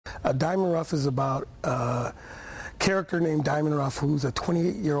Diamond Ruff is about a character named Diamond Ruff, who's a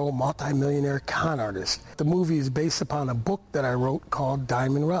 28-year-old multimillionaire con artist. The movie is based upon a book that I wrote called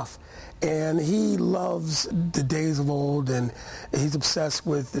Diamond Ruff. And he loves the days of old, and he's obsessed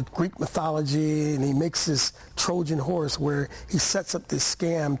with the Greek mythology, and he makes this Trojan horse where he sets up this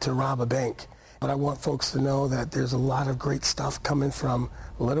scam to rob a bank. But I want folks to know that there's a lot of great stuff coming from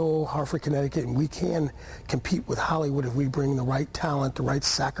little old Hartford, Connecticut, and we can compete with Hollywood if we bring the right talent, the right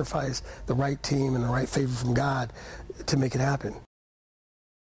sacrifice, the right team, and the right favor from God to make it happen.